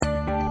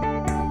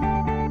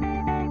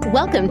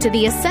Welcome to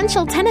the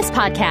Essential Tennis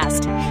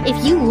Podcast.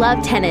 If you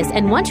love tennis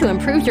and want to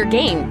improve your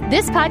game,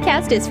 this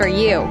podcast is for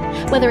you.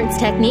 Whether it's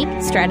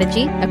technique,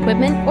 strategy,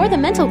 equipment, or the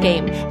mental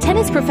game,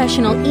 tennis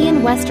professional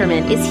Ian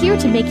Westerman is here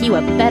to make you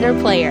a better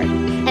player.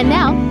 And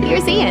now,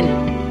 here's Ian.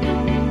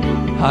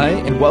 Hi,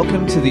 and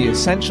welcome to the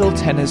Essential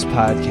Tennis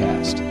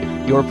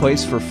Podcast, your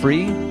place for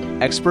free,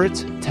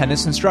 expert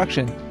tennis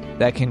instruction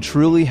that can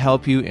truly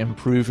help you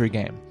improve your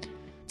game.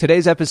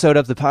 Today's episode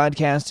of the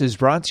podcast is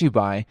brought to you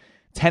by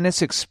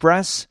Tennis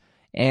Express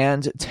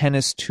and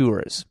Tennis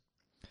Tours.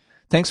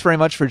 Thanks very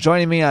much for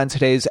joining me on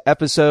today's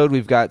episode.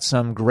 We've got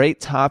some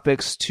great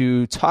topics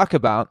to talk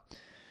about.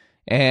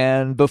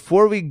 And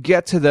before we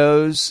get to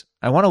those,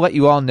 I want to let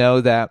you all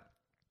know that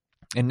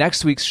in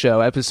next week's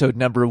show, episode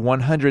number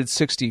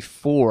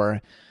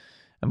 164,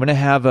 I'm going to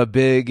have a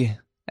big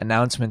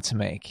announcement to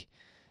make.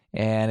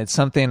 And it's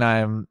something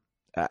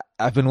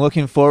I've been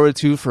looking forward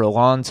to for a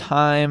long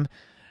time,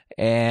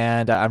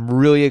 and I'm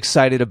really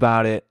excited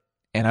about it.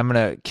 And I'm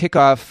going to kick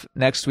off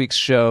next week's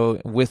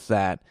show with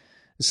that.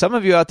 Some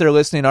of you out there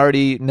listening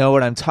already know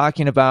what I'm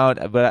talking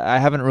about, but I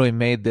haven't really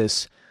made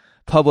this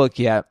public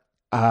yet.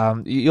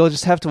 You'll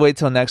just have to wait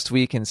till next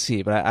week and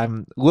see. But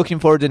I'm looking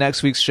forward to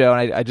next week's show,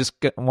 and I just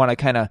want to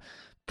kind of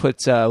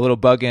put a little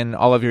bug in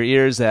all of your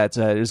ears that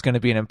there's going to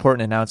be an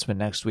important announcement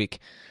next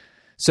week.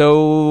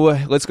 So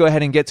let's go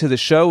ahead and get to the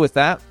show with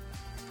that.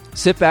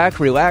 Sit back,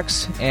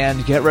 relax,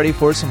 and get ready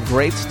for some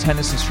great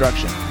tennis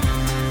instruction.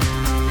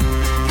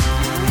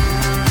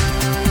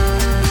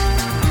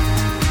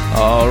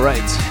 All right,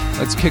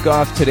 let's kick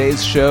off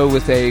today's show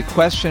with a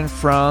question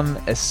from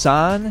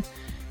Asan.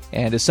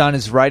 And Asan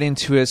is writing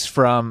to us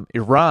from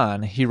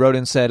Iran. He wrote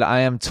and said,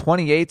 I am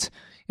 28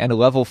 and a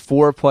level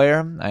 4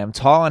 player. I am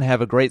tall and have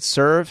a great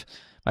serve.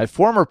 My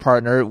former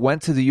partner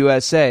went to the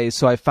USA,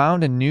 so I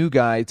found a new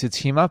guy to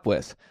team up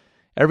with.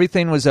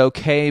 Everything was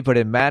okay, but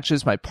in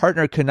matches, my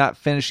partner could not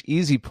finish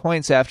easy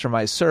points after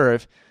my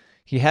serve.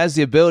 He has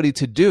the ability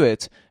to do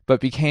it, but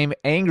became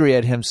angry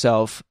at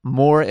himself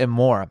more and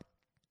more.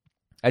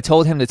 I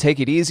told him to take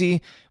it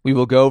easy, we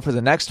will go for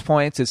the next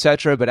points,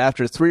 etc., but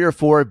after 3 or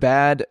 4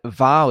 bad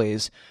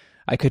volleys,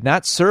 I could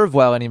not serve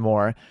well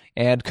anymore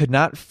and could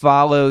not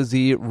follow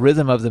the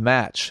rhythm of the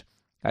match.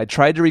 I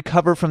tried to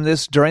recover from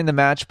this during the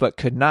match, but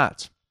could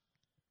not.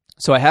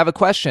 So I have a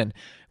question.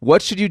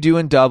 What should you do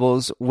in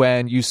doubles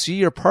when you see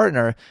your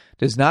partner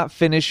does not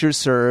finish your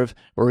serve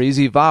or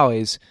easy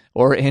volleys,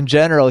 or in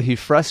general, he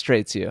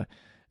frustrates you?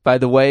 By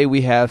the way,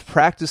 we have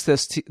practiced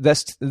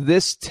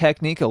this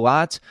technique a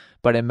lot,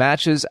 but in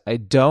matches, I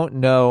don't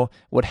know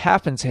what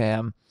happened to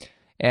him,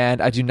 and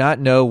I do not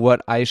know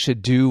what I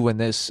should do when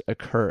this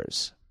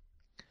occurs.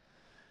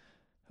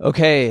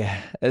 Okay,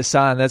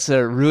 Asan, that's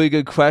a really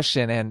good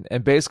question,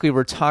 and basically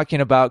we're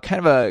talking about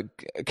kind of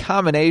a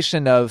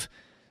combination of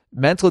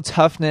mental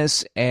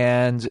toughness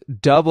and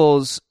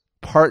doubles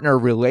partner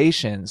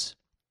relations.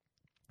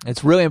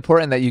 It's really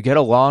important that you get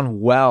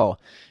along well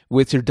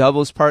with your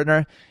doubles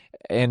partner.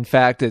 In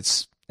fact,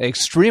 it's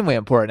extremely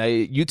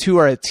important. You two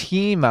are a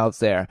team out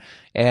there,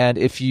 and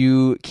if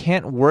you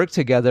can't work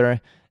together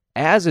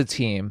as a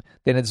team,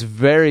 then it's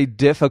very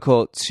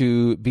difficult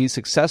to be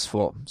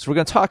successful. So we're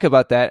going to talk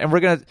about that, and we're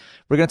going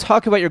to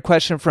talk about your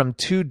question from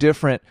 2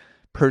 different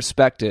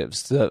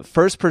perspectives. The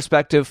first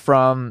perspective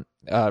from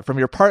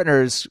your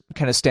partner's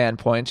kind of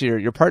standpoint,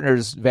 your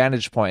partner's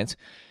vantage point,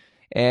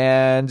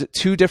 and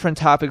 2 different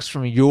topics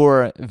from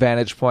your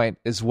vantage point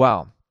as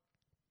well.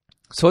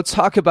 So let's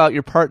talk about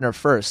your partner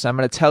first. I'm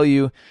going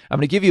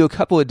to give you a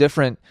couple of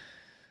different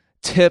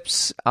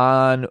tips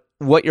on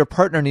what your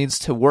partner needs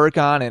to work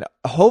on, and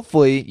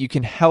hopefully you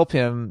can help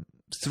him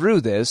through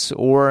this,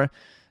 or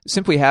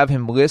simply have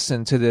him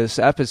listen to this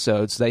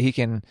episode so that he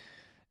can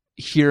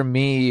hear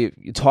me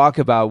talk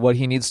about what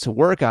he needs to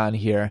work on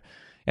here.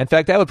 In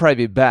fact, that would probably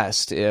be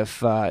best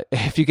if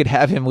you could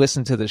have him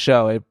listen to the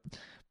show. It'd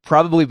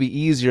probably be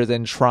easier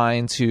than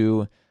trying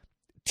to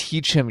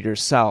teach him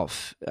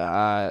yourself.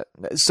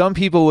 Some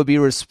people would be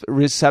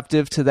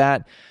receptive to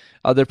that.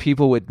 Other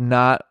people would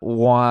not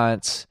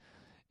want,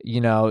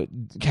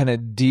 kind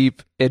of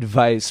deep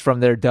advice from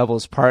their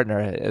doubles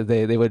partner.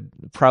 They would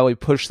probably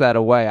push that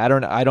away. I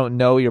don't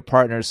know your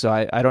partner, so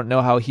I don't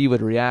know how he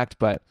would react,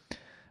 but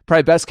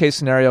probably best case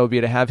scenario would be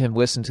to have him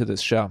listen to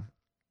this show.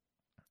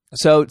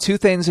 So 2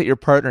 things that your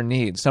partner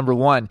needs. Number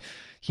 1,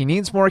 he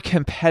needs more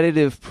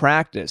competitive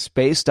practice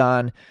based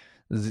on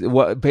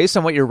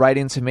what you're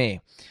writing to me.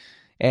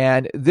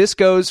 And this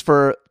goes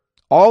for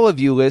all of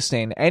you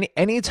listening.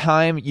 Any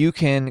time you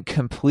can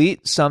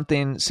complete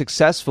something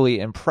successfully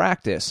in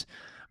practice,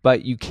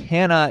 but you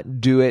cannot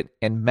do it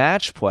in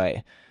match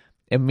play,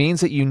 it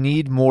means that you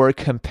need more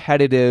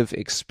competitive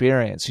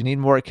experience. You need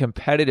more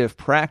competitive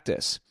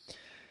practice.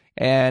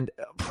 And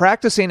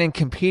practicing and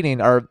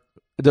competing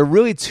they're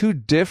really 2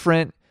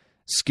 different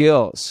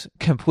skills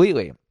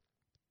completely.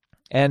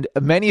 And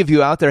many of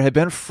you out there have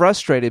been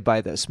frustrated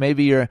by this.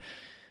 Maybe you're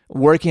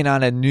working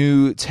on a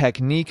new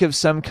technique of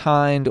some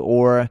kind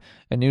or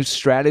a new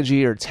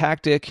strategy or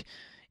tactic,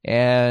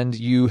 and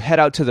you head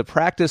out to the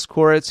practice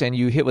courts and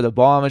you hit with a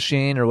ball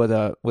machine or with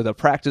a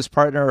practice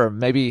partner or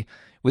maybe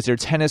with your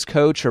tennis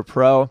coach or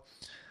pro,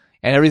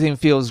 and everything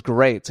feels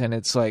great. And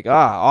it's like,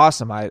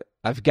 awesome.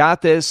 I've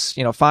got this,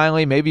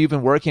 finally. Maybe you've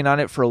been working on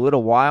it for a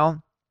little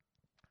while.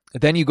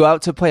 Then you go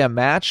out to play a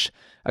match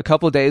a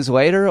couple days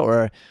later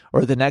or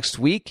the next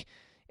week,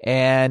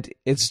 and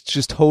it's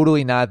just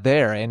totally not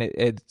there, and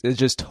it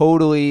just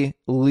totally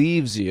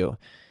leaves you.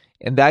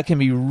 And that can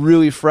be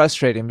really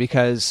frustrating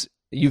because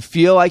you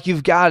feel like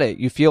you've got it.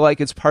 You feel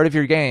like it's part of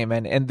your game.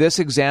 And this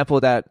example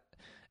that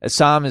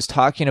Essam is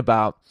talking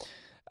about,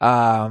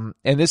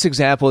 in this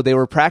example, they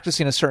were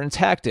practicing a certain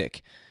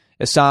tactic.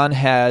 Essam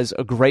has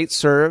a great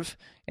serve,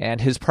 and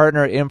his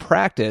partner in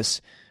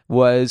practice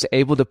was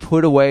able to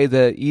put away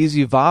the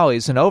easy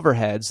volleys and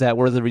overheads that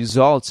were the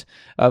result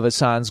of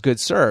Essam's good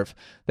serve.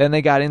 Then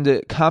they got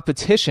into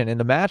competition,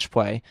 into match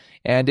play,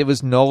 and it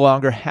was no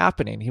longer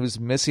happening. He was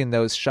missing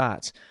those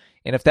shots.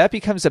 And if that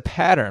becomes a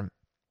pattern,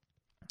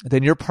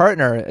 then your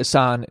partner,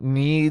 Essam,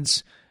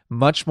 needs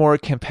much more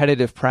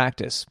competitive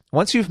practice.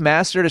 Once you've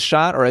mastered a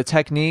shot or a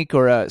technique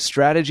or a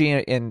strategy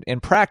in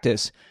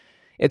practice,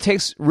 it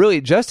takes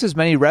really just as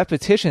many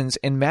repetitions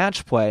in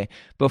match play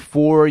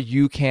before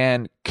you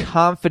can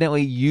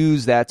confidently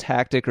use that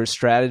tactic or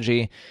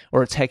strategy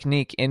or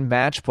technique in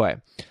match play.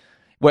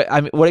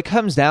 What it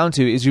comes down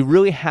to is you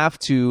really have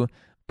to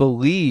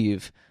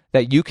believe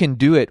that you can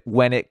do it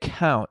when it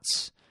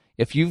counts.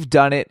 If you've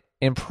done it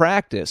in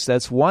practice,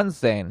 that's one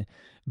thing.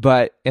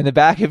 But in the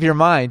back of your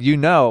mind,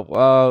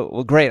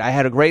 well, great. I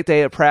had a great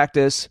day at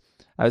practice.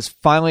 I was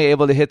finally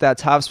able to hit that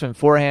topspin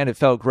forehand. It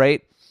felt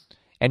great.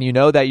 And you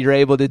know that you're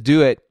able to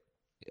do it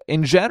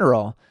in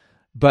general,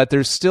 but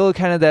there's still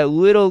kind of that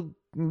little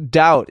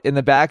doubt in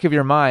the back of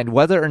your mind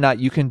whether or not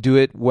you can do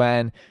it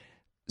when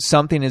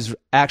something is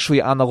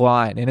actually on the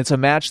line. And it's a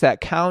match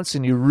that counts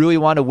and you really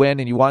want to win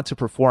and you want to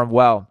perform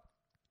well.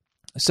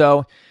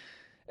 So,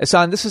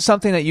 Essam, this is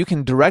something that you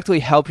can directly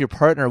help your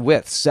partner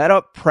with. Set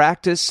up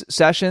practice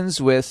sessions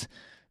with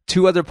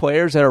 2 other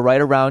players that are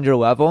right around your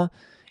level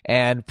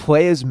and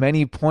play as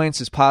many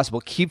points as possible.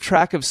 Keep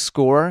track of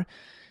score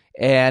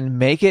and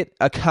make it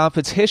a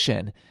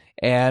competition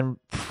and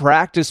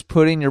practice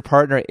putting your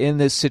partner in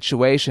this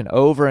situation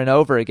over and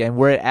over again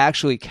where it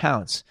actually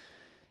counts.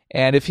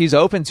 And if he's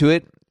open to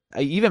it,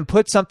 even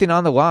put something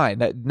on the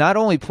line. Not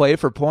only play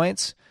for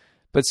points,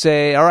 but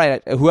say, all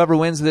right, whoever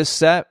wins this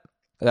set,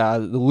 the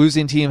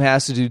losing team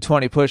has to do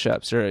 20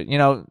 push-ups or,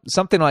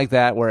 something like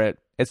that where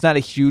it's not a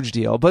huge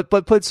deal, but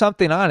put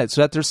something on it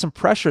so that there's some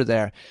pressure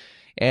there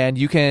and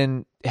you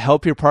can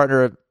help your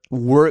partner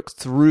work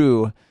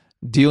through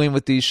dealing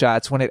with these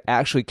shots when it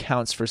actually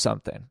counts for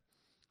something.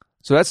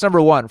 So that's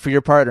number 1 for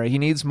your partner. He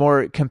needs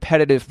more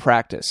competitive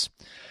practice.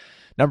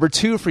 Number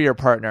 2 for your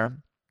partner,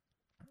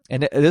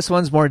 and this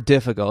one's more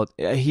difficult,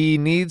 he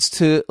needs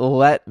to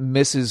let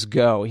misses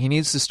go. He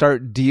needs to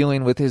start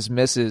dealing with his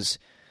misses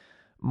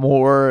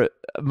more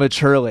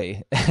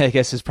maturely, I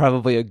guess is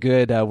probably a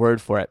good word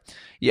for it.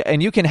 Yeah,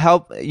 and you can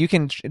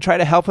try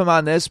to help him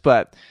on this,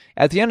 but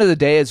at the end of the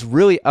day, it's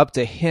really up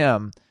to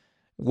him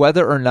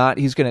whether or not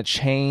he's going to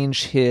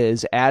change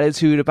his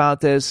attitude about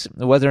this,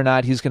 whether or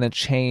not he's going to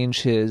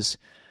change his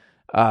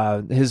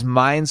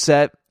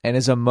mindset and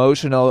his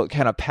emotional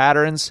kind of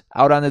patterns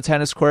out on the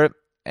tennis court.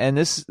 And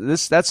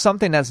that's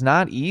something that's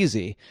not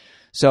easy.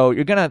 So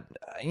you're going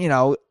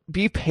to,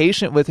 be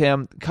patient with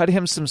him, cut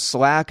him some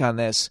slack on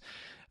this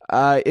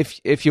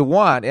if you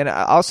want. And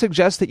I'll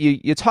suggest that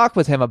you talk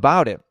with him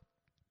about it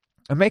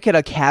and make it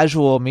a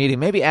casual meeting,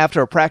 maybe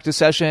after a practice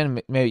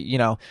session,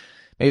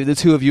 maybe the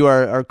 2 of you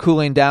are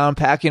cooling down,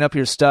 packing up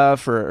your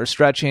stuff or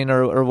stretching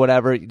or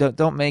whatever.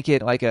 Don't make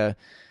it like a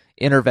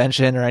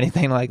intervention or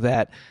anything like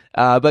that.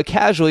 But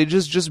casually,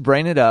 just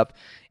bring it up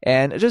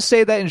and just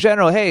say that in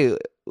general. Hey,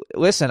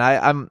 listen,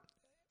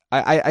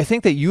 I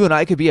think that you and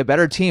I could be a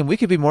better team. We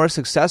could be more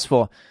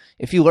successful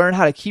if you learn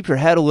how to keep your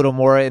head a little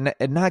more and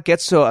not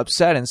get so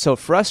upset and so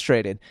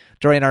frustrated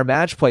during our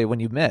match play when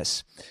you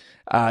miss.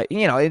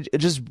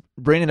 Just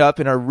bring it up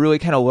in a really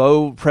kind of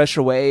low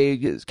pressure way,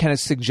 kind of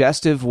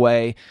suggestive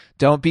way.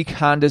 Don't be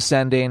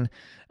condescending.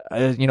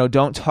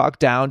 Don't talk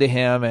down to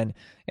him and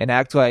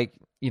act like,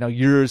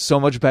 you're so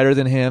much better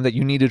than him that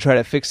you need to try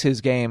to fix his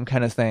game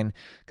kind of thing.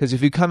 Because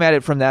if you come at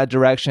it from that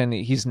direction,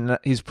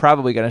 he's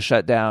probably going to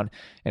shut down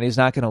and he's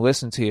not going to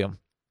listen to you.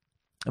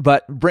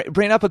 But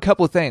bring up a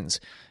couple of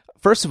things.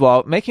 First of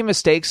all, making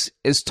mistakes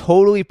is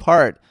totally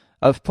part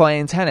of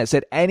playing tennis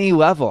at any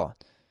level.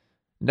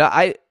 No,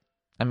 I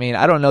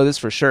don't know this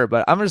for sure,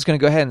 but I'm just going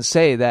to go ahead and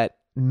say that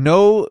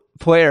no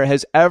player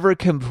has ever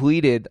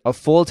completed a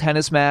full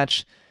tennis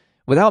match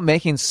without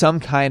making some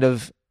kind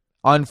of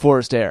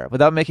unforced error,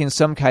 without making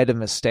some kind of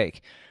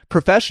mistake.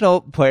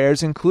 Professional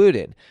players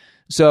included.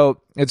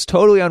 So it's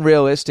totally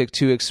unrealistic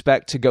to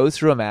expect to go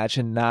through a match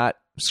and not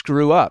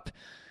screw up.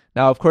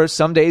 Now, of course,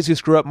 some days you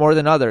screw up more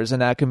than others,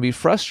 and that can be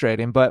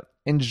frustrating, but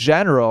in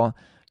general,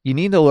 you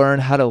need to learn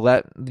how to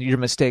let your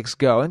mistakes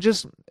go and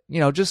just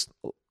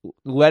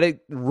let it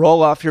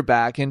roll off your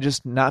back and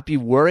just not be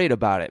worried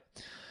about it.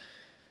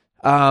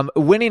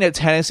 winning at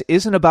tennis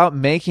isn't about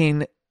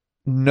making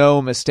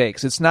no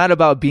mistakes. It's not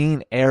about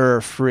being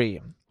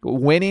error-free.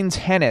 Winning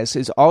tennis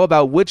is all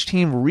about which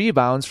team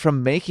rebounds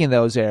from making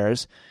those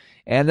errors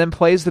and then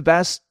plays the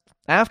best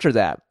after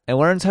that and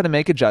learns how to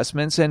make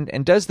adjustments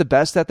and does the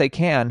best that they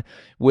can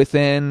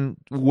within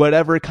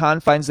whatever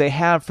confines they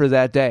have for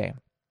that day.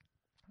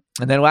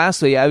 And then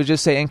lastly, I would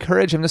just say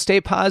encourage him to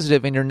stay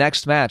positive in your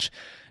next match,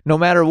 no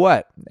matter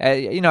what.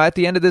 At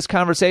the end of this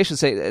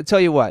conversation, tell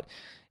you what,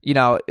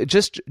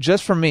 just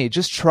for me,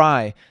 just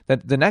try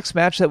that the next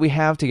match that we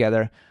have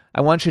together,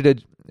 I want you to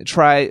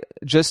try,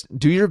 just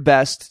do your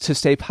best to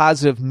stay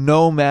positive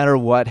no matter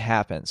what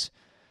happens.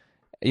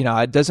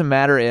 It doesn't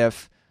matter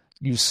if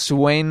you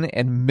swing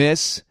and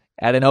miss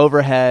at an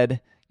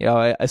overhead,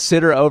 a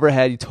sitter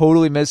overhead, you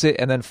totally miss it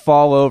and then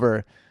fall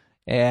over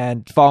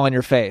and fall on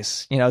your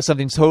face.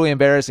 Something totally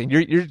embarrassing.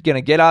 You're going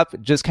to get up,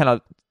 just kind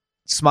of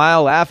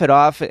smile, laugh it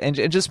off, and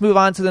just move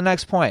on to the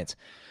next point.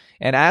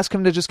 And ask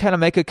him to just kind of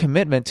make a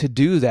commitment to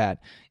do that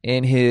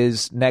in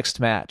his next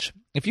match.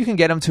 If you can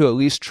get him to at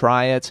least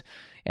try it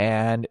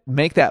and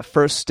make that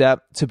first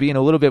step to being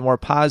a little bit more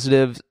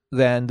positive,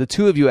 then the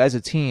two of you as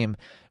a team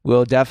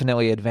will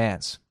definitely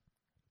advance.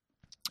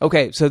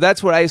 Okay, so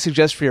that's what I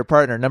suggest for your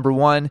partner. Number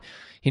 1,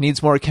 he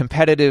needs more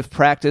competitive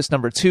practice.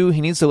 Number 2,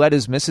 he needs to let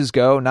his misses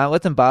go, not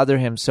let them bother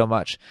him so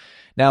much.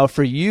 Now,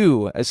 for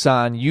you,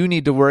 Asan, you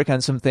need to work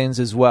on some things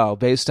as well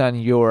based on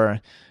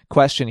your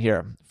question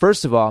here.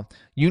 First of all,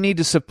 you need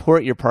to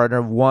support your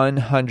partner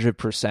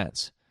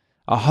 100%.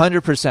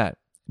 100%.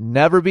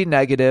 Never be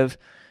negative.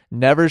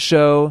 Never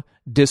show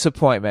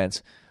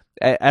disappointment.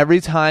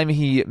 Every time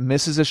he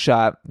misses a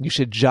shot, you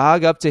should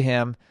jog up to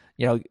him,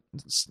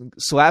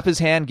 slap his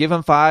hand, give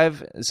him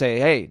 5, say,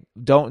 hey,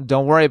 don't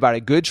worry about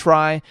it. Good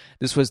try.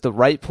 This was the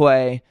right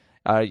play.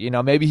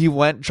 Maybe he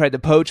tried to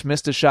poach,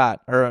 missed a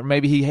shot, or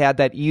maybe he had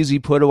that easy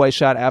put away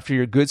shot after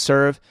your good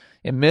serve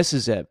and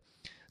misses it.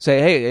 Say,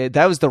 hey,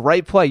 that was the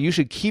right play. You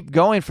should keep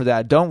going for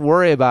that. Don't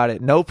worry about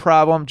it. No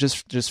problem.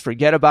 Just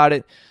forget about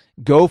it.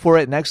 Go for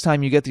it next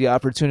time you get the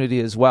opportunity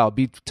as well.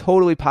 Be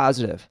totally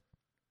positive.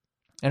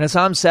 And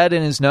Assam said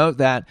in his note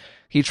that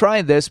he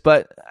tried this,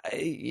 but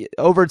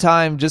over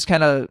time just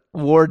kind of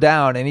wore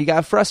down and he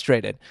got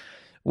frustrated.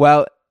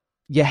 Well,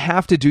 you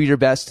have to do your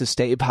best to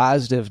stay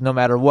positive no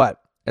matter what,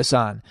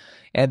 Asan.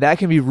 And that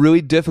can be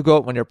really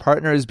difficult when your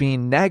partner is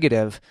being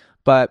negative,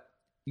 but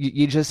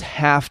you just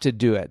have to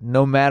do it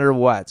no matter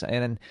what.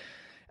 And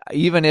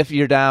even if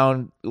you're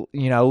down,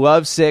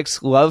 love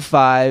 6, love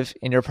 5,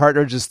 and your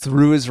partner just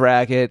threw his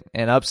racket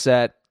and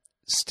upset,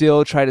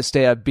 still try to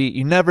stay upbeat.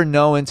 You never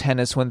know in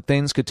tennis when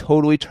things could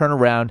totally turn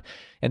around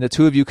and the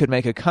two of you could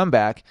make a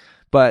comeback,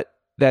 but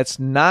that's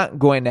not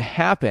going to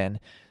happen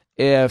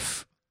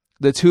if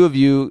the two of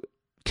you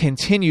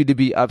continue to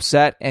be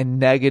upset and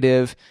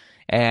negative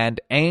and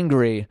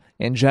angry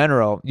in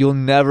general. You'll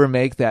never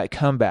make that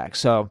comeback.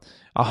 So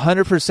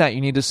 100%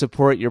 you need to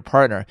support your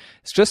partner.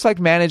 It's just like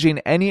managing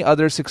any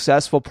other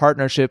successful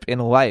partnership in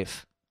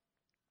life.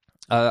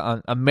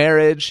 A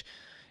marriage,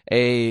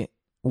 a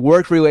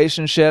work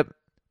relationship,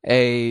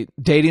 a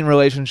dating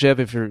relationship,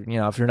 if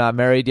you're not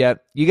married yet,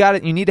 you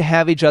need to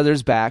have each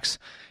other's backs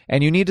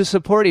and you need to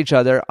support each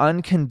other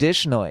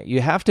unconditionally.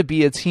 You have to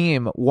be a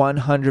team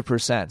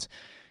 100%.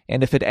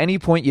 And if at any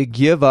point you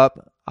give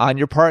up on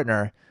your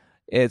partner,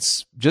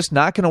 it's just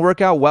not going to work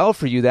out well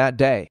for you that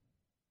day.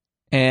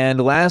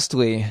 And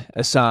lastly,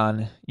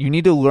 Asan, you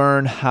need to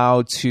learn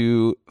how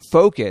to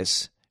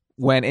focus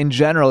when, in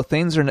general,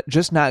 things are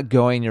just not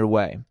going your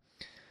way.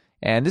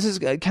 And this is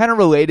kind of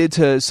related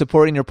to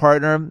supporting your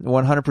partner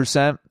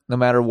 100%, no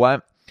matter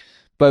what.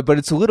 But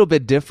it's a little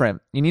bit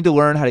different. You need to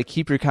learn how to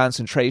keep your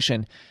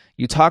concentration.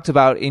 You talked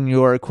about in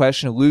your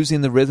question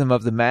losing the rhythm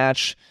of the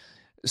match,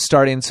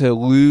 starting to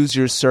lose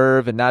your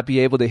serve and not be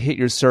able to hit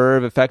your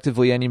serve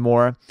effectively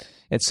anymore,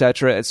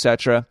 etc.,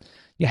 etc.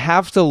 You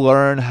have to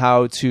learn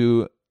how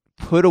to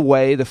put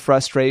away the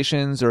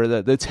frustrations or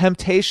the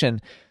temptation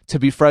to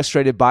be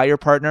frustrated by your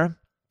partner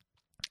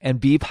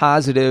and be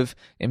positive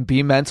and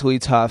be mentally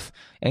tough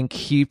and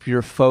keep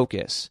your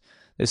focus.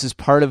 This is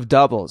part of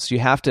doubles. You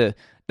have to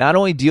not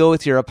only deal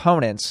with your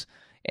opponents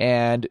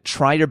and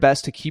try your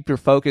best to keep your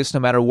focus no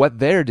matter what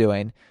they're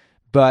doing,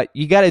 but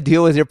you got to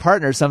deal with your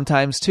partner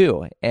sometimes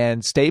too,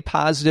 and stay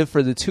positive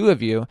for the two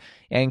of you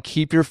and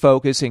keep your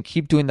focus and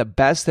keep doing the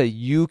best that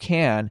you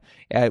can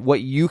at what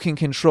you can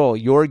control,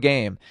 your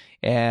game,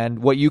 and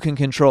what you can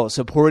control,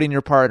 supporting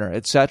your partner,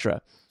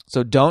 etc.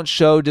 So don't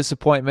show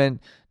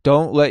disappointment.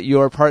 Don't let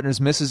your partner's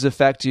misses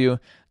affect you.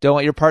 Don't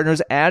let your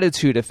partner's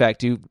attitude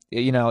affect you.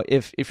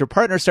 If your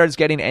partner starts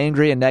getting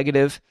angry and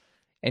negative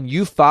and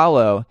you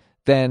follow,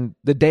 then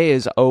the day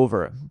is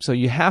over. So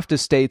you have to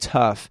stay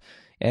tough.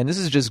 And this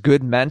is just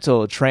good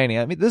mental training.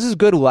 I mean, this is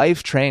good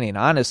life training,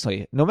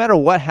 honestly. No matter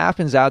what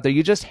happens out there,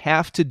 you just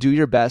have to do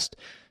your best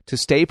to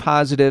stay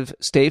positive,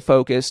 stay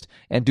focused,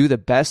 and do the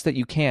best that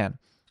you can.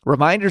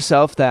 Remind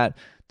yourself that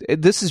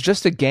this is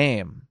just a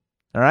game,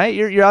 all right?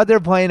 You're out there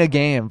playing a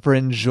game for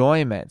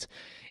enjoyment,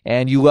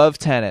 and you love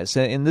tennis,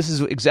 and this is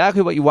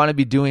exactly what you want to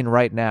be doing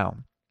right now.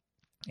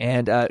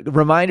 And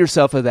remind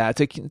yourself of that,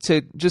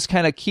 to just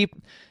kind of keep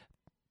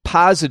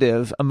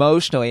positive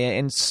emotionally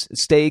and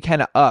stay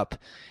kind of up,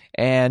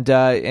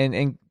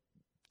 and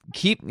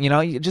keep,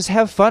 just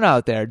have fun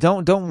out there.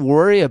 Don't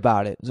worry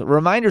about it.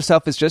 Remind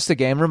yourself it's just a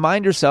game.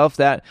 Remind yourself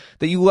that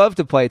you love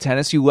to play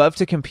tennis, you love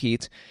to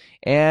compete,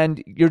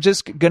 and you're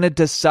just going to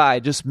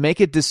decide, just make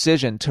a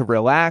decision to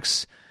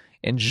relax,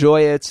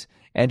 enjoy it,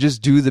 and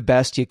just do the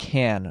best you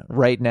can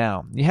right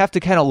now. You have to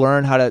kind of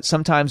learn how to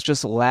sometimes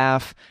just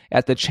laugh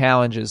at the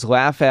challenges,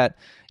 laugh at,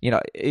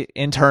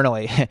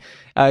 internally.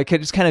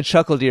 Just kind of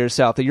chuckle to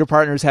yourself that your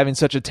partner is having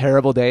such a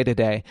terrible day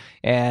today.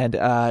 And,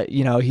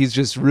 he's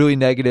just really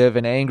negative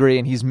and angry,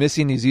 and he's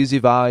missing these easy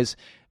volleys.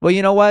 Well,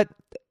 you know what?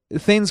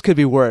 Things could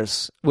be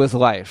worse with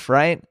life,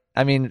 right?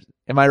 I mean,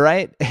 am I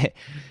right?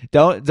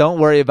 Don't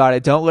worry about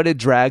it. Don't let it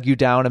drag you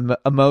down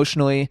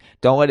emotionally.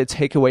 Don't let it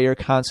take away your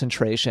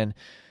concentration.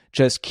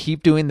 Just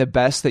keep doing the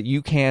best that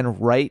you can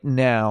right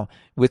now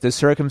with the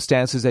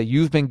circumstances that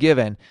you've been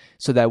given,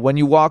 so that when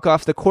you walk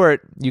off the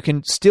court, you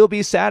can still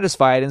be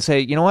satisfied and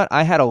say, you know what,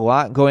 I had a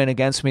lot going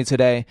against me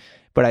today,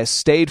 but I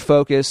stayed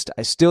focused.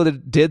 I still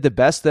did the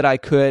best that I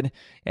could.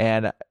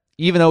 And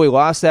even though we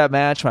lost that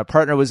match, my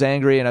partner was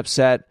angry and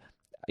upset,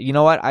 you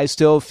know what, I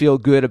still feel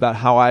good about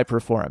how I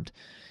performed.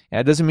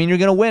 And it doesn't mean you're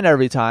going to win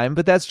every time,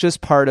 but that's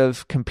just part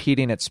of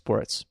competing at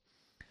sports.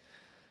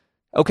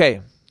 Okay.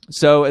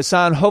 So,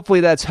 Asan,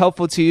 hopefully that's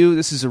helpful to you.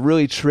 This is a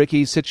really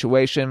tricky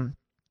situation.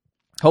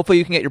 Hopefully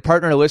you can get your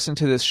partner to listen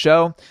to this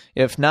show.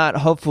 If not,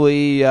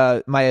 hopefully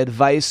my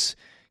advice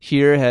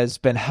here has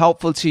been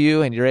helpful to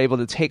you, and you're able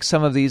to take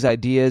some of these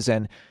ideas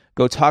and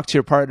go talk to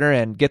your partner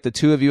and get the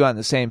two of you on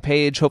the same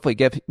page. Hopefully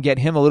get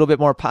him a little bit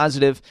more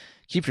positive.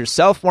 Keep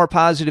yourself more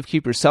positive.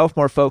 Keep yourself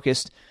more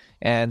focused.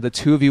 And the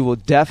two of you will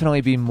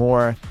definitely be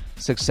more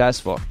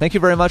successful. Thank you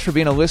very much for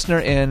being a listener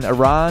in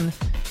Iran.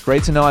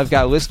 Great to know I've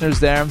got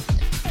listeners there.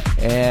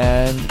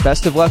 And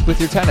best of luck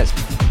with your tennis.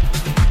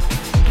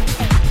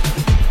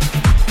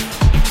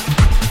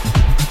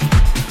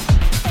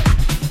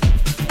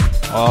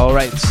 All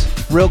right.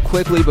 Real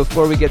quickly,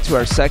 before we get to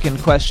our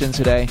second question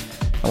today,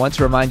 I want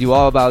to remind you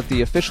all about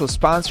the official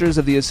sponsors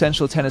of the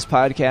Essential Tennis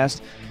Podcast.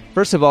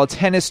 First of all,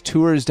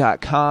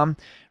 tennistours.com,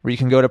 where you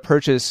can go to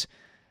purchase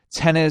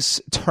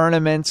tennis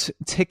tournament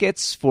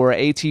tickets for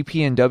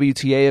ATP and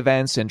WTA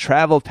events and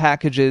travel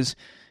packages.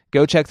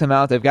 Go check them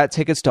out. They've got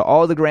tickets to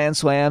all the Grand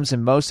Slams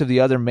and most of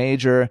the other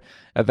major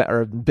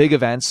or big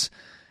events,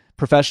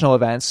 professional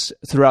events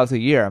throughout the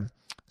year.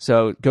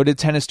 So go to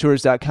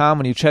tennistours.com.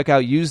 When you check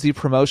out, use the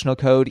promotional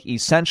code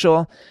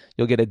ESSENTIAL.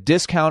 You'll get a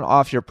discount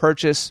off your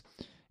purchase,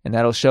 and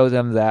that'll show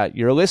them that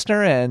you're a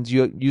listener and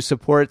you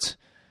support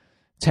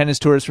Tennis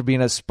Tours for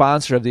being a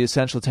sponsor of the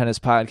Essential Tennis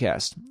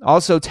Podcast.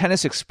 Also,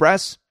 Tennis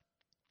Express,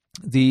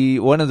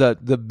 one of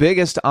the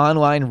biggest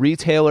online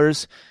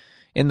retailers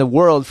in the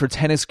world for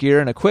tennis gear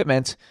and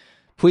equipment.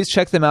 Please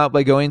check them out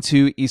by going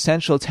to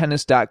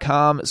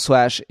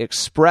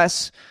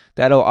essentialtennis.com/express.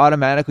 That'll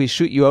automatically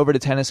shoot you over to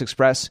Tennis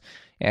Express.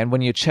 And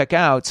when you check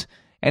out,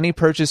 any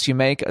purchase you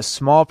make, a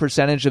small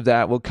percentage of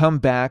that will come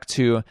back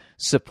to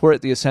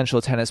support the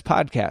Essential Tennis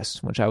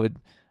Podcast, which I would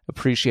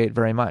appreciate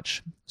very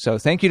much. So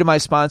thank you to my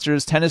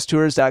sponsors,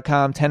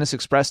 tennistours.com,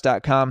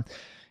 tennisexpress.com,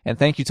 and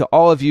thank you to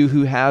all of you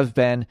who have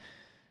been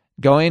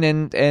going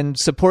and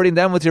supporting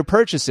them with your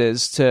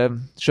purchases to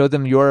show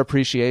them your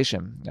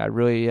appreciation. It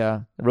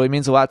really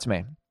means a lot to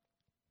me.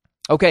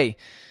 Okay,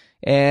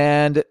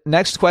 and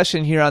next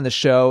question here on the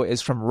show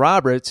is from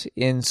Robert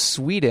in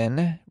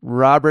Sweden.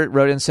 Robert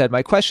wrote and said,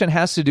 my question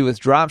has to do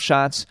with drop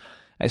shots.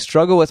 I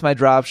struggle with my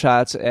drop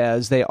shots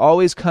as they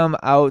always come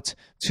out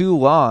too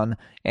long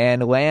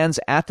and lands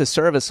at the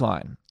service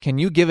line. Can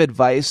you give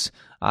advice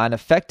on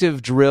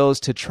effective drills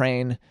to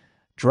train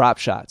drop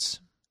shots?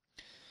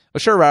 Well,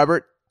 sure,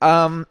 Robert.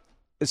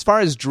 As far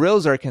as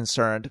drills are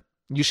concerned,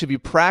 you should be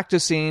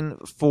practicing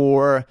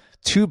for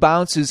 2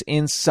 bounces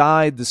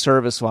inside the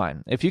service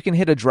line. If you can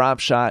hit a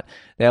drop shot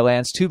that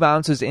lands 2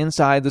 bounces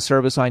inside the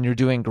service line, you're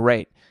doing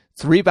great.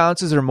 3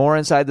 bounces or more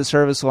inside the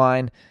service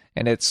line,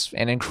 and it's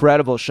an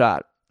incredible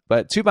shot.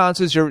 But 2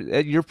 bounces,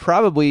 you're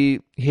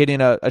probably hitting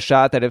a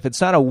shot that, if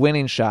it's not a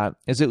winning shot,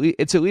 it's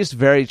at least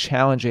very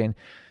challenging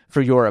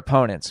for your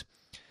opponents.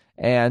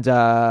 And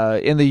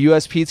in the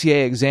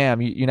USPTA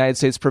exam, United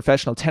States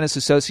Professional Tennis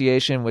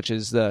Association, which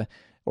is the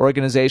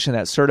organization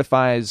that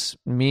certifies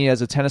me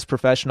as a tennis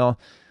professional,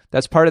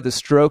 that's part of the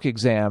stroke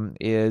exam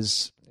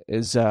is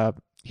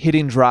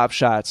hitting drop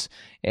shots.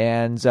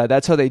 And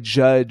that's how they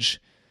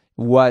judge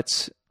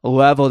what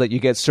level that you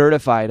get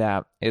certified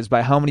at, is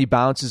by how many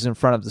bounces in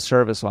front of the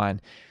service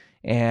line.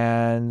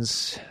 And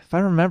if I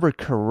remember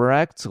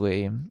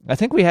correctly, I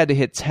think we had to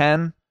hit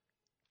 10,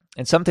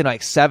 and something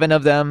like 7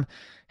 of them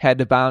had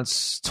to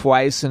bounce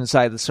twice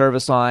inside the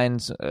service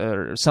lines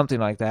or something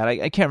like that.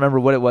 I can't remember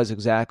what it was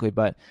exactly,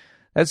 but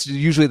that's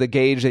usually the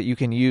gauge that you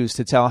can use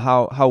to tell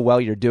how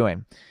well you're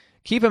doing.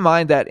 Keep in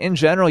mind that in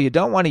general, you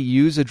don't want to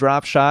use a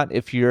drop shot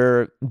if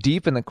you're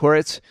deep in the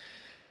courts.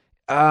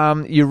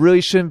 You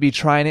really shouldn't be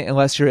trying it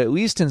unless you're at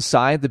least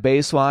inside the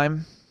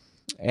baseline.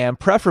 and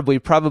preferably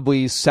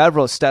probably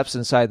several steps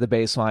inside the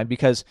baseline,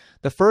 because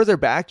the further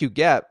back you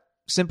get,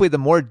 simply the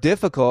more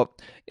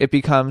difficult it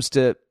becomes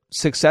to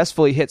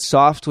successfully hit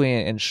softly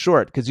and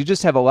short, because you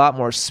just have a lot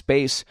more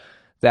space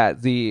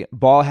that the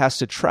ball has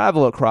to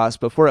travel across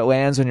before it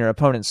lands on your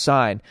opponent's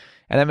side.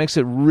 And that makes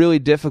it really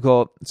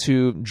difficult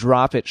to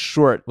drop it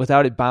short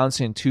without it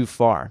bouncing too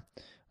far,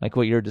 like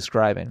what you're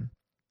describing.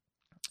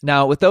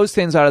 Now, with those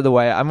things out of the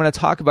way, I'm going to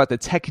talk about the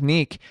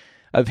technique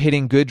of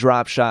hitting good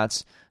drop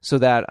shots so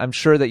that I'm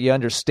sure that you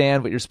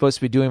understand what you're supposed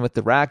to be doing with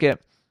the racket.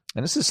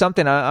 And this is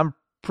something I'm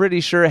pretty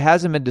sure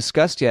hasn't been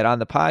discussed yet on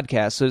the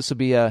podcast, so this will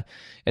be a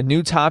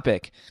new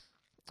topic.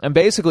 And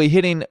basically,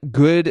 hitting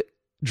good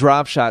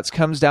drop shots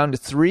comes down to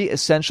 3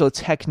 essential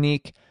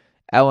technique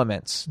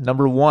elements.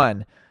 Number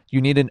 1,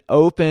 you need an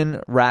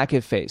open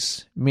racket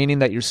face, meaning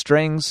that your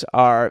strings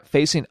are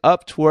facing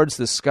up towards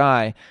the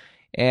sky.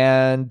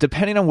 And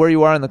depending on where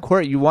you are on the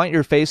court, you want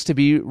your face to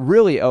be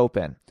really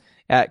open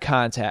at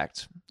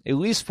contact, at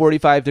least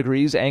 45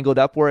 degrees angled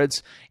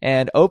upwards,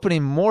 and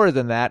opening more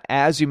than that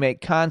as you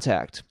make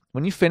contact.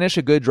 When you finish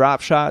a good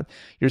drop shot,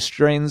 your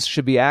strings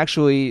should be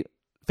actually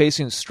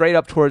facing straight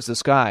up towards the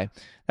sky.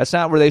 That's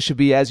not where they should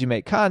be as you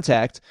make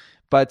contact,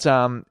 but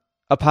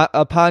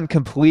upon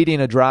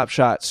completing a drop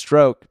shot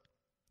stroke,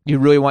 you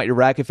really want your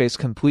racket face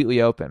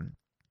completely open.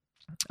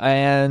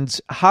 And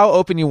how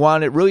open you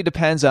want it really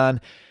depends on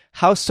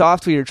how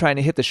softly you're trying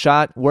to hit the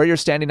shot, where you're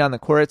standing on the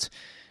court.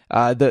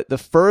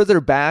 The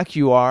further back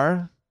you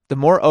are, the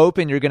more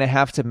open you're going to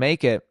have to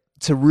make it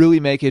to really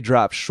make it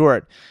drop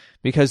short,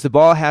 because the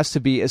ball has to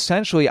be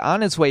essentially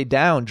on its way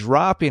down,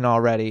 dropping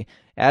already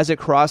as it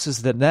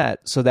crosses the net,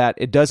 so that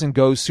it doesn't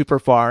go super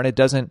far and it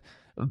doesn't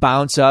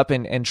bounce up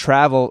and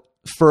travel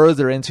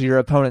further into your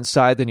opponent's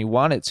side than you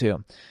want it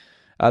to.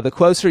 The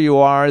closer you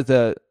are,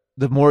 the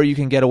more you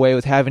can get away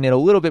with having it a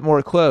little bit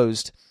more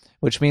closed,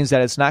 which means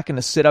that it's not going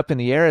to sit up in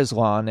the air as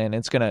long, and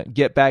it's going to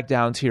get back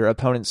down to your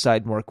opponent's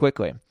side more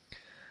quickly.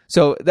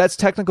 So that's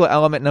technical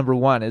element number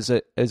 1, is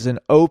an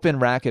open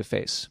racket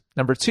face.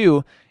 Number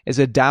 2 is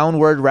a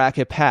downward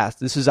racket path.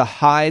 This is a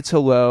high to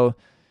low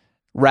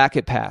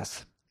racket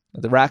path.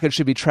 The racket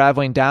should be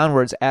traveling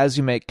downwards as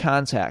you make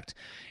contact.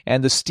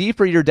 And the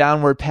steeper your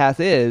downward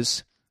path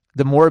is,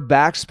 the more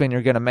backspin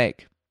you're going to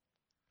make.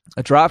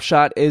 A drop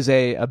shot is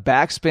a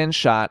backspin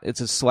shot.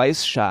 It's a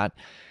slice shot.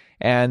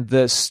 And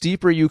the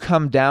steeper you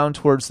come down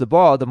towards the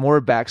ball, the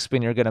more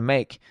backspin you're going to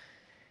make.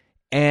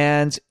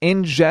 And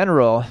in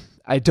general,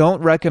 I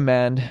don't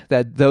recommend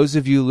that those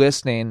of you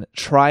listening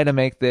try to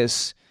make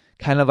this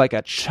kind of like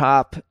a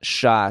chop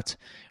shot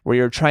where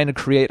you're trying to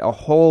create a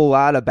whole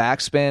lot of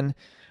backspin.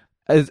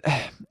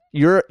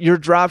 Your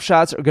drop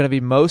shots are going to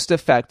be most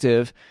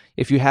effective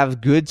if you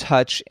have good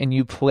touch and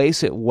you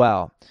place it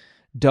well.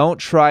 Don't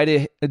try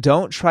to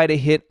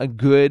hit a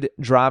good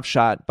drop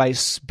shot by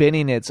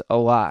spinning it a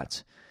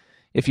lot.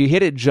 If you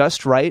hit it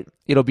just right,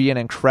 it'll be an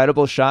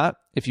incredible shot.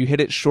 If you hit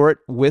it short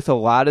with a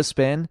lot of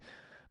spin,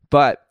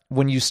 but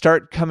when you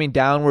start coming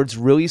downwards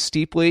really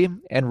steeply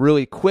and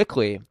really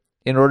quickly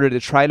in order to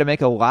try to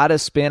make a lot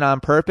of spin on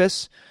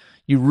purpose,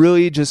 you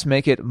really just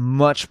make it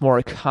much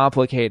more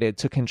complicated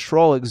to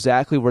control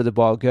exactly where the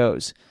ball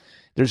goes.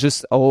 There's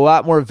just a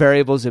lot more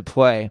variables at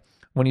play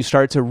when you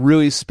start to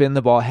really spin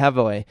the ball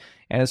heavily,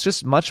 and it's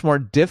just much more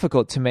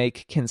difficult to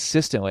make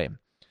consistently.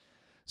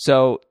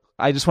 So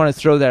I just want to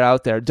throw that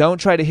out there. Don't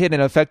try to hit an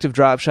effective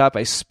drop shot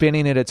by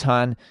spinning it a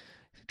ton.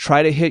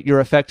 Try to hit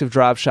your effective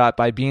drop shot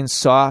by being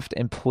soft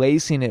and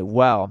placing it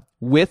well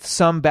with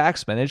some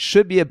backspin. It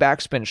should be a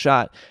backspin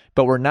shot,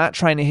 but we're not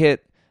trying to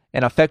hit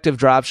an effective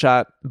drop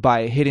shot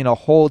by hitting a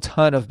whole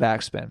ton of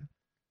backspin.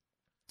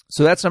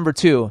 So that's number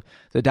 2,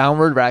 the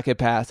downward racket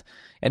path.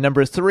 And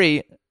number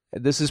 3,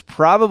 this is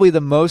probably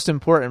the most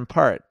important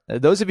part.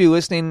 Those of you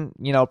listening,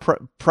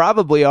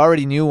 probably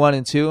already knew 1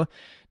 and 2.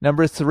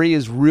 Number 3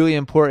 is really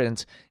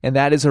important, and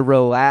that is a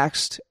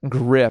relaxed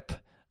grip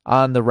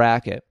on the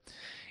racket.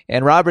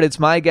 And Robert, it's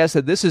my guess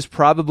that this is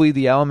probably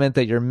the element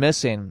that you're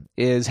missing,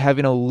 is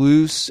having a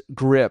loose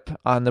grip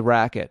on the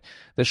racket.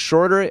 The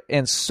shorter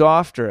and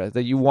softer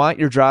that you want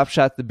your drop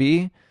shot to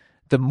be,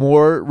 the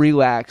more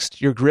relaxed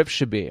your grip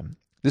should be.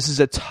 This is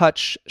a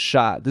touch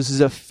shot. This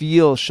is a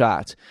feel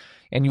shot.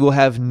 And you will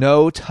have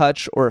no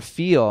touch or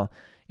feel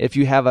if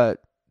you have a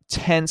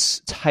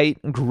tense, tight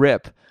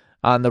grip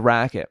on the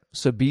racket.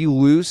 So be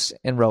loose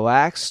and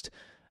relaxed.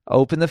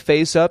 Open the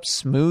face up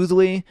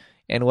smoothly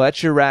and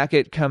let your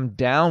racket come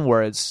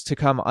downwards to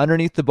come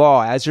underneath the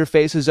ball as your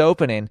face is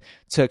opening,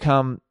 to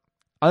come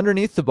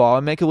underneath the ball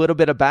and make a little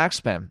bit of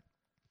backspin.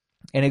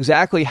 And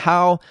exactly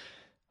how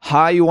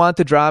high you want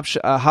the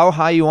how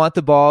high you want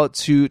the ball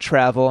to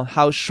travel,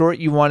 how short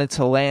you want it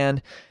to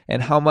land,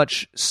 and how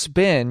much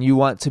spin you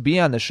want to be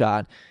on the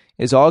shot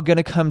is all going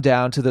to come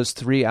down to those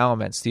 3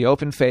 elements: the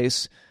open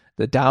face,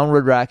 the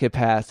downward racket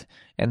path,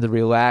 and the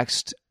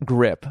relaxed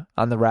grip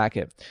on the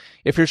racket.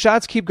 If your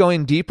shots keep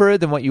going deeper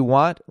than what you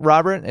want,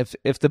 Robert,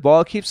 if the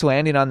ball keeps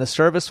landing on the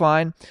service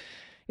line,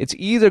 it's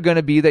either going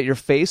to be that your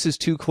face is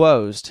too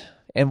closed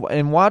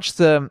And watch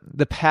the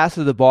path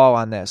of the ball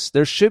on this.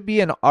 There should be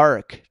an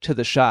arc to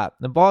the shot.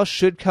 The ball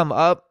should come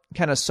up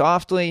kind of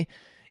softly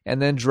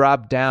and then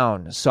drop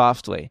down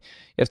softly.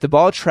 If the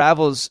ball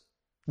travels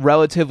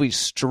relatively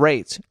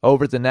straight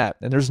over the net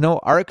and there's no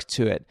arc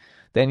to it,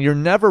 then you're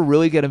never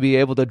really going to be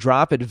able to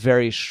drop it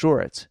very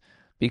short.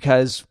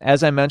 Because,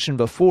 as I mentioned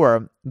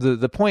before,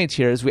 the point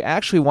here is we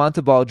actually want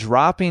the ball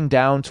dropping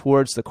down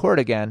towards the court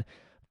again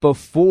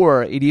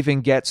before it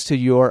even gets to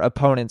your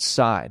opponent's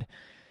side.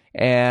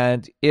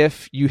 And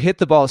if you hit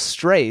the ball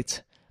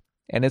straight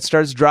and it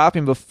starts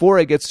dropping before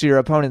it gets to your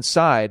opponent's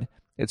side,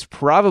 it's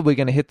probably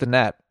going to hit the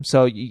net.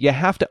 So you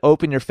have to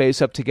open your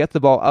face up to get the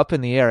ball up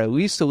in the air at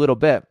least a little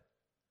bit.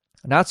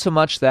 Not so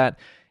much that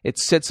it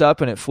sits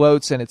up and it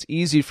floats and it's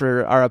easy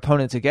for our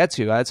opponent to get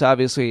to. That's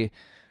obviously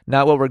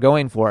not what we're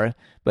going for,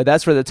 but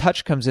that's where the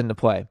touch comes into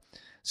play.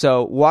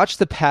 So watch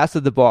the path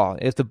of the ball.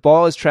 If the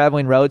ball is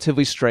traveling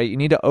relatively straight, you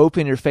need to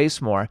open your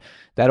face more.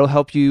 That'll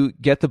help you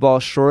get the ball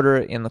shorter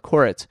in the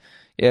court.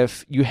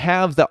 If you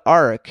have the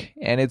arc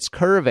and it's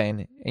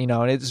curving,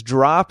 and it's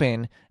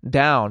dropping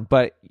down,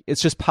 but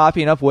it's just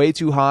popping up way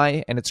too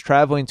high and it's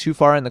traveling too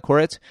far in the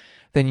court,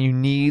 then you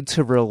need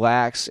to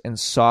relax and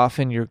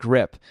soften your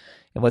grip.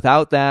 And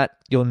without that,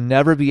 you'll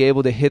never be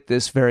able to hit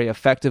this very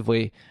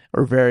effectively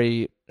or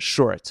very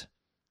short.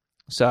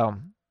 So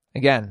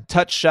again,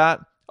 touch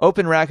shot,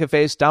 open racket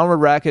face, downward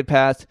racket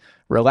path,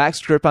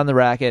 relaxed grip on the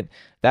racket.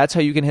 That's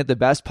how you can hit the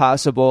best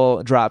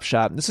possible drop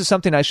shot. This is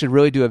something I should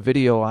really do a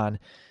video on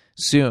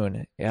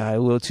soon, a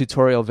little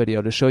tutorial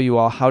video to show you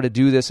all how to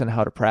do this and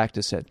how to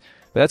practice it.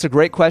 But that's a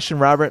great question,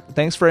 Robert.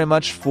 Thanks very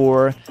much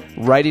for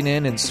writing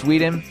in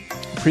Sweden.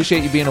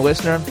 Appreciate you being a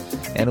listener,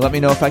 and let me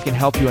know if I can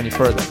help you any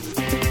further.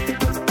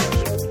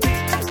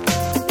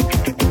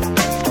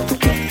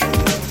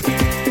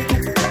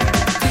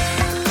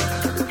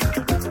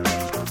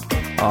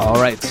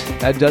 All right,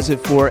 that does it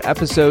for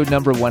episode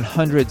number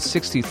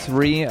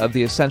 163 of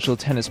the Essential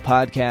Tennis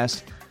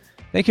Podcast.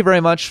 Thank you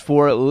very much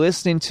for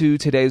listening to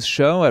today's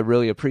show. I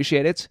really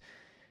appreciate it.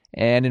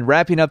 And in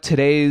wrapping up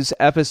today's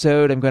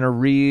episode, I'm going to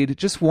read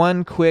just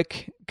one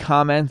quick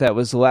comment that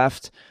was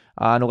left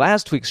on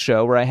last week's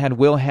show where I had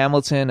Will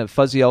Hamilton of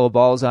Fuzzy Yellow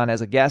Balls on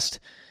as a guest.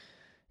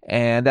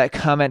 And that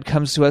comment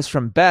comes to us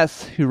from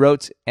Beth, who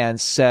wrote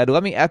and said,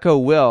 "Let me echo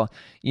Will.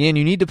 Ian,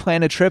 you need to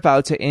plan a trip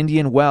out to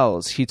Indian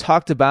Wells. He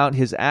talked about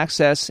his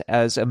access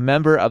as a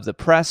member of the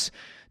press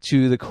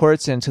to the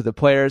courts and to the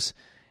players,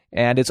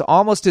 and it's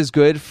almost as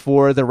good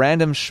for the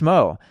random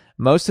schmo.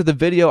 Most of the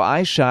video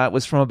I shot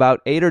was from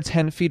about 8 or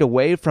 10 feet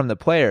away from the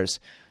players.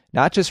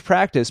 Not just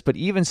practice, but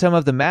even some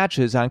of the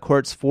matches on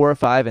courts 4,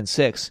 5, and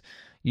 6.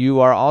 You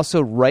are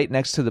also right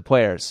next to the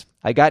players.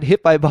 I got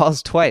hit by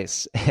balls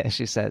twice,"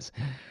 she says.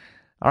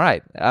 All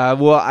right.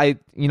 Well,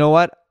 you know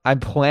what? I'm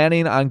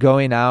planning on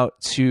going out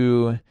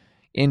to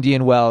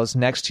Indian Wells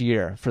next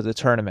year for the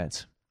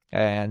tournament.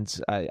 And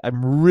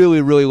I'm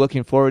really, really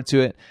looking forward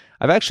to it.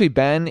 I've actually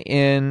been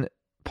in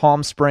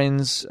Palm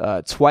Springs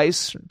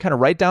twice, kind of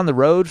right down the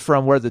road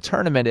from where the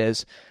tournament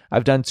is.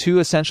 I've done 2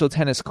 Essential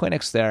Tennis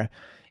clinics there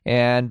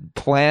and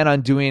plan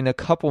on doing a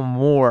couple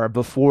more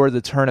before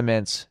the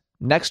tournament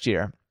next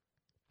year.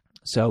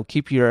 So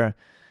keep your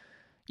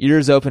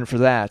ears open for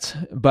that.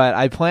 But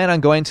I plan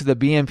on going to the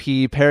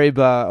BNP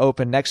Paribas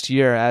Open next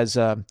year as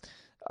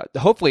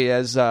hopefully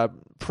as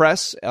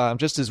press,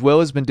 just as Will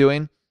has been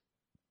doing.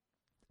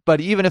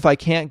 But even if I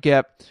can't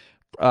get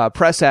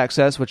press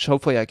access, which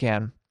hopefully I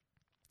can,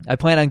 I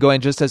plan on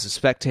going just as a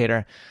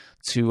spectator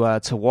to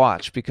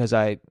watch, because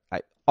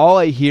all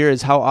I hear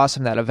is how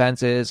awesome that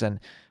event is and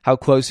how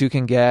close you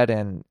can get,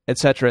 and et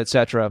cetera, et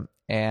cetera.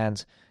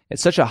 And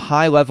it's such a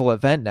high level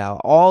event now.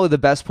 All of the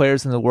best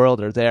players in the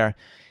world are there.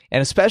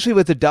 And especially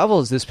with the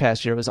doubles this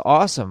past year, it was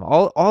awesome.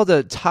 All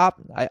the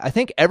top, I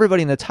think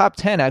everybody in the top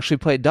 10 actually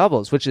played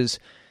doubles, which is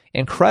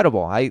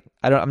incredible.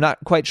 I'm not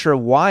quite sure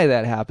why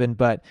that happened,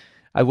 but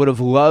I would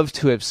have loved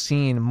to have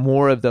seen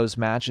more of those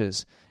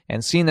matches,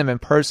 and seeing them in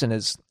person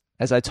is,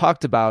 as I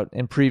talked about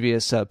in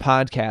previous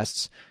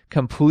podcasts,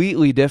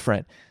 completely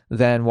different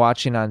than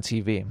watching on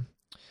TV.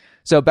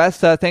 So Beth,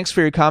 thanks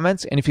for your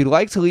comments. And if you'd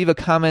like to leave a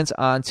comment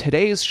on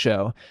today's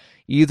show,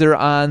 either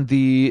on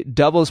the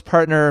doubles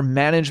partner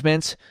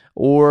management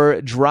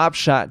or drop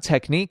shot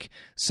technique,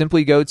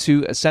 simply go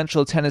to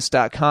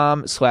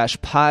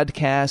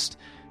essentialtennis.com/podcast,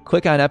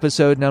 click on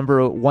episode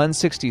number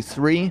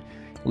 163,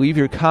 leave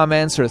your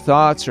comments or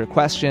thoughts or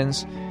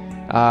questions.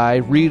 I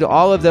read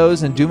all of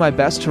those and do my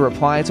best to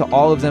reply to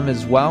all of them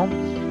as well,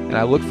 and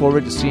I look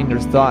forward to seeing your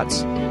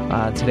thoughts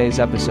on today's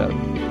episode.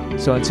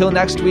 So until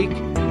next week,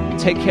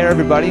 take care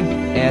everybody,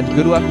 and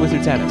good luck with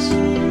your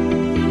tennis.